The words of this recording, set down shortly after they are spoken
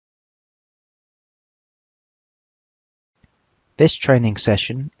This training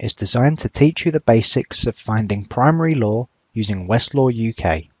session is designed to teach you the basics of finding primary law using Westlaw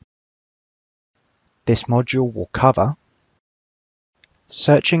UK. This module will cover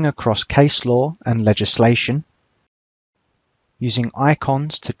searching across case law and legislation, using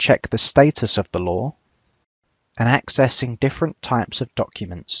icons to check the status of the law, and accessing different types of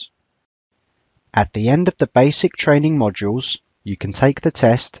documents. At the end of the basic training modules, you can take the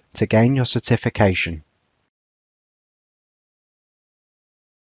test to gain your certification.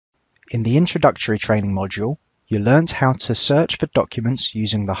 In the introductory training module, you learned how to search for documents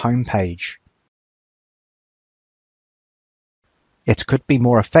using the home page. It could be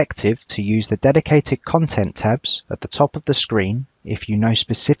more effective to use the dedicated content tabs at the top of the screen if you know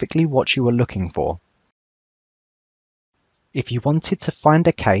specifically what you are looking for. If you wanted to find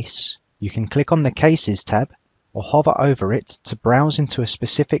a case, you can click on the Cases tab or hover over it to browse into a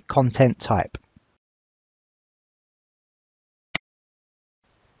specific content type.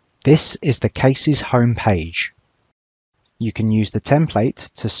 This is the Cases home page. You can use the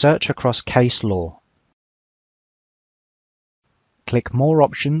template to search across case law. Click More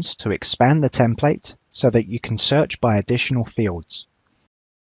Options to expand the template so that you can search by additional fields.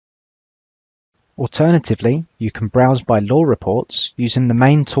 Alternatively, you can browse by law reports using the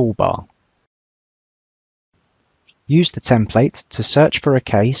main toolbar. Use the template to search for a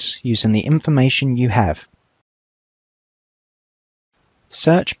case using the information you have.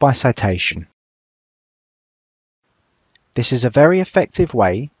 Search by citation. This is a very effective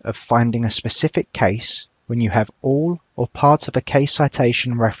way of finding a specific case when you have all or part of a case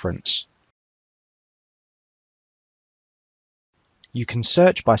citation reference. You can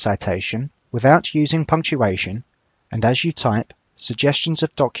search by citation without using punctuation, and as you type, suggestions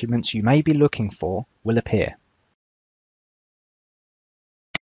of documents you may be looking for will appear.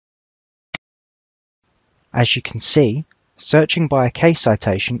 As you can see, searching by a case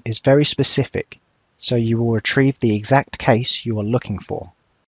citation is very specific, so you will retrieve the exact case you are looking for.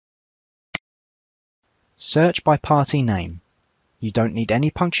 Search by party name. You don't need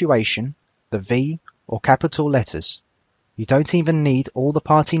any punctuation, the V, or capital letters. You don't even need all the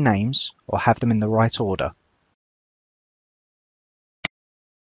party names or have them in the right order.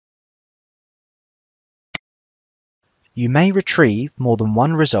 You may retrieve more than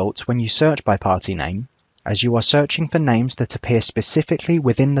one result when you search by party name, as you are searching for names that appear specifically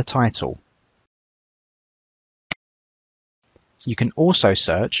within the title. You can also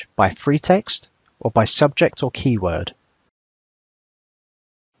search by free text or by subject or keyword.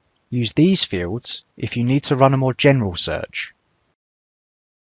 Use these fields if you need to run a more general search.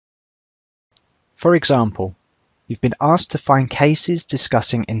 For example, you've been asked to find cases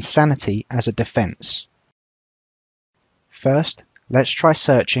discussing insanity as a defense. First, let's try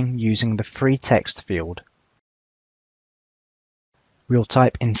searching using the free text field. We'll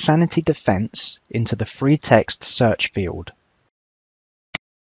type insanity defense into the free text search field.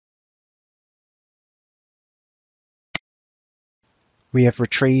 We have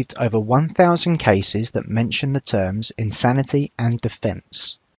retrieved over 1,000 cases that mention the terms insanity and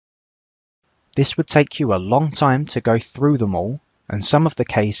defense. This would take you a long time to go through them all, and some of the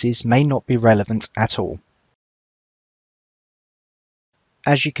cases may not be relevant at all.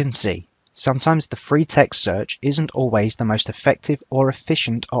 As you can see, sometimes the free text search isn't always the most effective or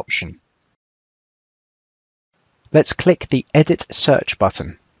efficient option. Let's click the Edit Search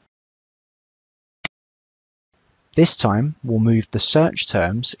button. This time, we'll move the search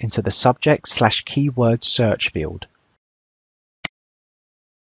terms into the subject/keyword search field.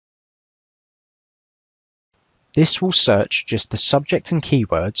 This will search just the subject and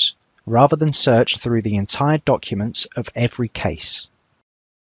keywords, rather than search through the entire documents of every case.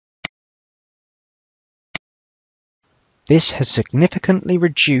 This has significantly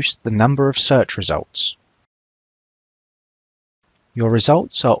reduced the number of search results. Your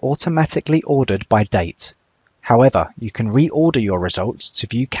results are automatically ordered by date. However, you can reorder your results to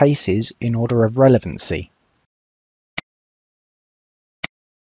view cases in order of relevancy.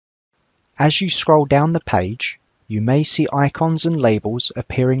 As you scroll down the page, you may see icons and labels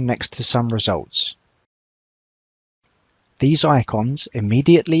appearing next to some results. These icons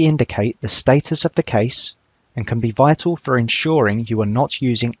immediately indicate the status of the case and can be vital for ensuring you are not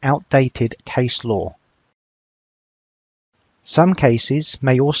using outdated case law. Some cases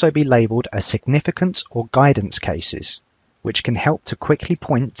may also be labelled as significant or guidance cases, which can help to quickly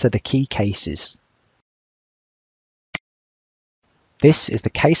point to the key cases. This is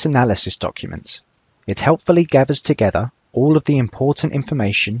the case analysis document. It helpfully gathers together all of the important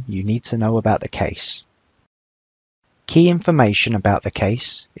information you need to know about the case. Key information about the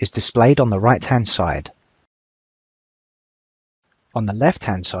case is displayed on the right-hand side. On the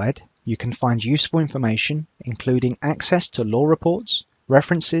left-hand side, you can find useful information including access to law reports,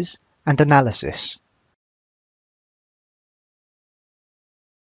 references, and analysis.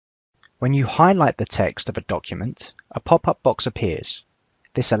 When you highlight the text of a document, a pop-up box appears.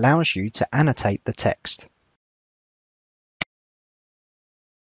 This allows you to annotate the text.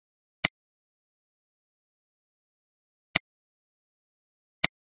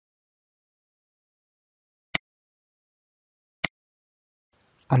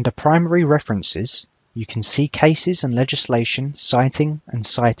 Under Primary References, you can see cases and legislation citing and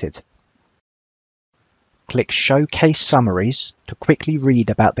cited. Click Show Case Summaries to quickly read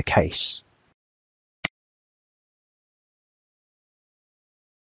about the case.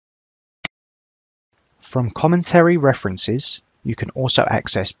 From Commentary References, you can also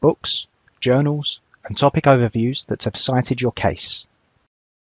access books, journals, and topic overviews that have cited your case.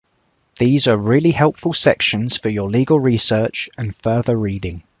 These are really helpful sections for your legal research and further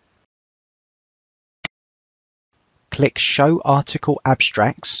reading. Click Show Article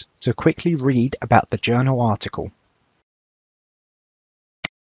Abstracts to quickly read about the journal article.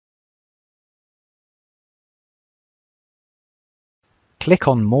 Click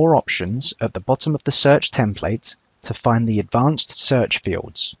on More Options at the bottom of the search template to find the Advanced Search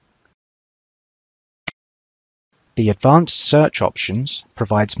fields. The Advanced Search options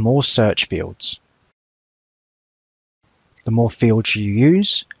provides more search fields. The more fields you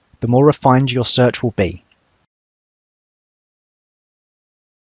use, the more refined your search will be.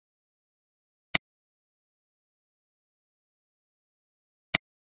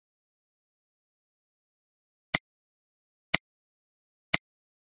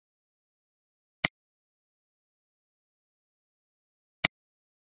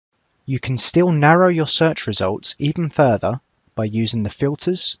 You can still narrow your search results even further by using the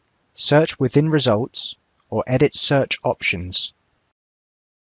Filters, Search Within Results, or Edit Search options.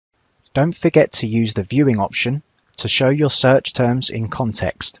 Don't forget to use the Viewing option to show your search terms in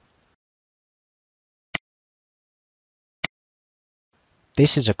context.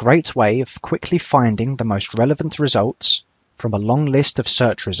 This is a great way of quickly finding the most relevant results from a long list of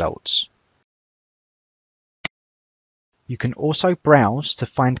search results. You can also browse to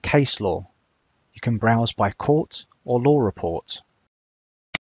find case law. You can browse by court or law report.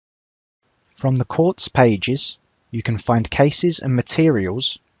 From the court's pages, you can find cases and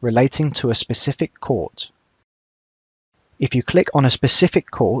materials relating to a specific court. If you click on a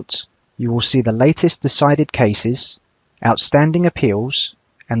specific court, you will see the latest decided cases, outstanding appeals,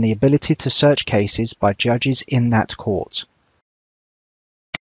 and the ability to search cases by judges in that court.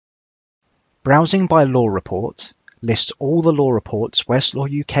 Browsing by law report lists all the law reports Westlaw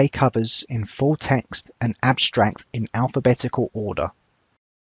UK covers in full text and abstract in alphabetical order.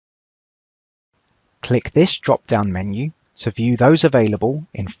 Click this drop-down menu to view those available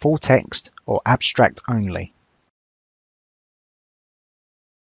in full text or abstract only.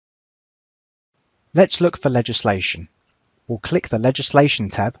 Let's look for legislation. We'll click the Legislation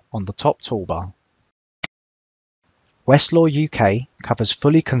tab on the top toolbar. Westlaw UK covers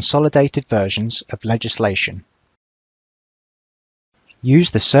fully consolidated versions of legislation.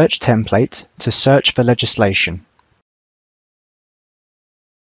 Use the search template to search for legislation.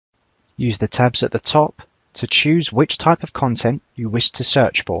 Use the tabs at the top to choose which type of content you wish to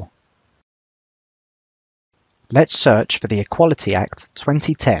search for. Let's search for the Equality Act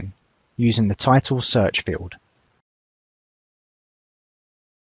 2010 using the title search field.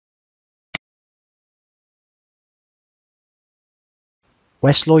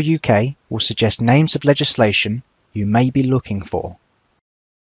 Westlaw UK will suggest names of legislation you may be looking for.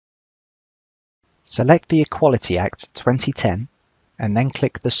 Select the Equality Act 2010 and then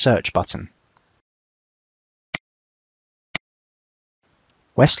click the Search button.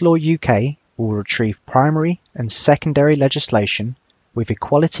 Westlaw UK will retrieve primary and secondary legislation with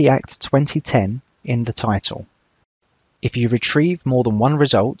Equality Act 2010 in the title. If you retrieve more than one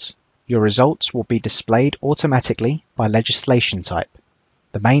result, your results will be displayed automatically by legislation type.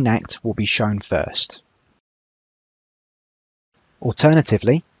 The main act will be shown first.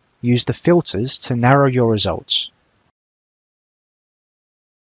 Alternatively, use the filters to narrow your results.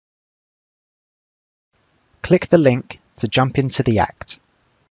 Click the link to jump into the Act.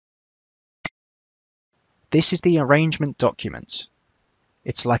 This is the arrangement document.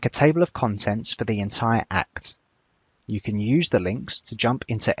 It's like a table of contents for the entire Act. You can use the links to jump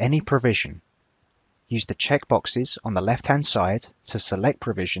into any provision. Use the checkboxes on the left-hand side to select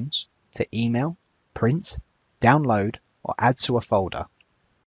provisions to email, print, download, or add to a folder.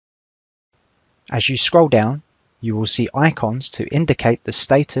 As you scroll down, you will see icons to indicate the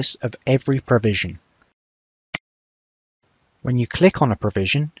status of every provision. When you click on a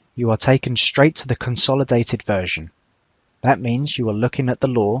provision, you are taken straight to the consolidated version. That means you are looking at the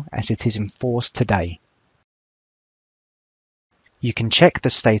law as it is in force today. You can check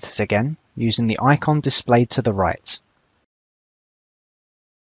the status again using the icon displayed to the right.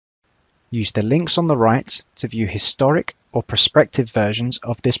 Use the links on the right to view historic or prospective versions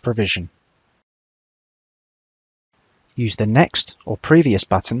of this provision. Use the Next or Previous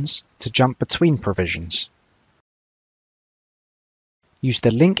buttons to jump between provisions. Use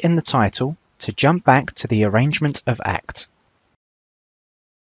the link in the title to jump back to the Arrangement of Act.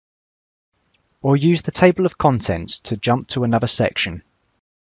 Or use the Table of Contents to jump to another section.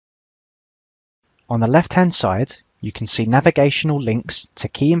 On the left-hand side, you can see navigational links to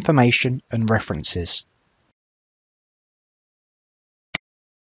key information and references.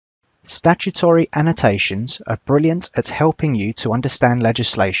 Statutory annotations are brilliant at helping you to understand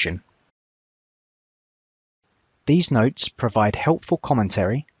legislation. These notes provide helpful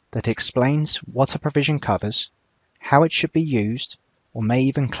commentary that explains what a provision covers, how it should be used, or may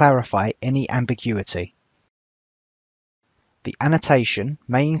even clarify any ambiguity. The annotation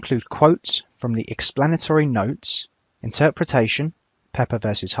may include quotes from the explanatory notes, interpretation, Pepper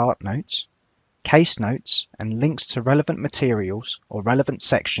versus Hart notes, case notes, and links to relevant materials or relevant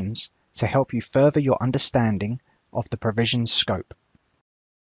sections to help you further your understanding of the provision's scope.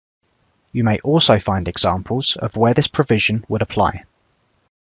 You may also find examples of where this provision would apply.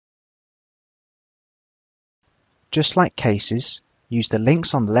 Just like cases, use the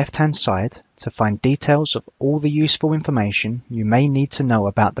links on the left-hand side to find details of all the useful information you may need to know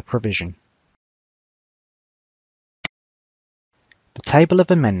about the provision. The table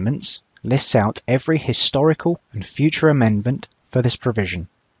of amendments lists out every historical and future amendment for this provision.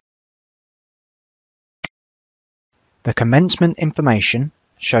 The commencement information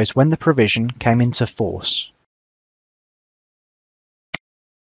shows when the provision came into force.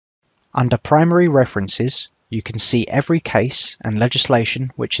 Under Primary References, you can see every case and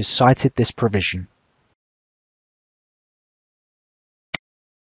legislation which has cited this provision.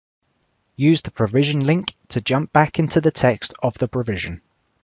 Use the provision link to jump back into the text of the provision.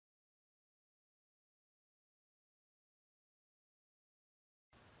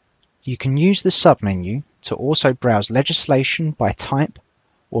 You can use the submenu to also browse legislation by type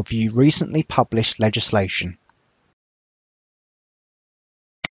or view recently published legislation.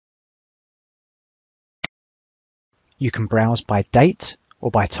 You can browse by date or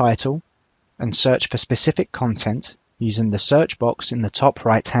by title and search for specific content using the search box in the top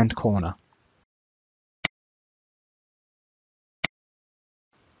right-hand corner.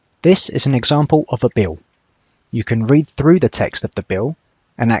 This is an example of a bill. You can read through the text of the bill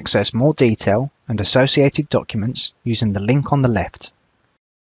and access more detail and associated documents using the link on the left.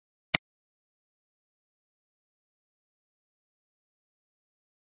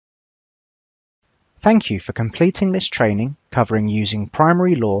 Thank you for completing this training covering using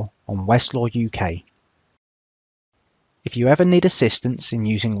primary law on Westlaw UK. If you ever need assistance in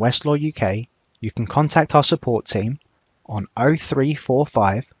using Westlaw UK, you can contact our support team on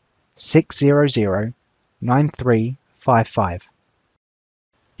 0345 600 9355.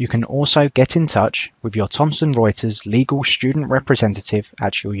 You can also get in touch with your Thomson Reuters legal student representative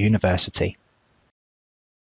at your university.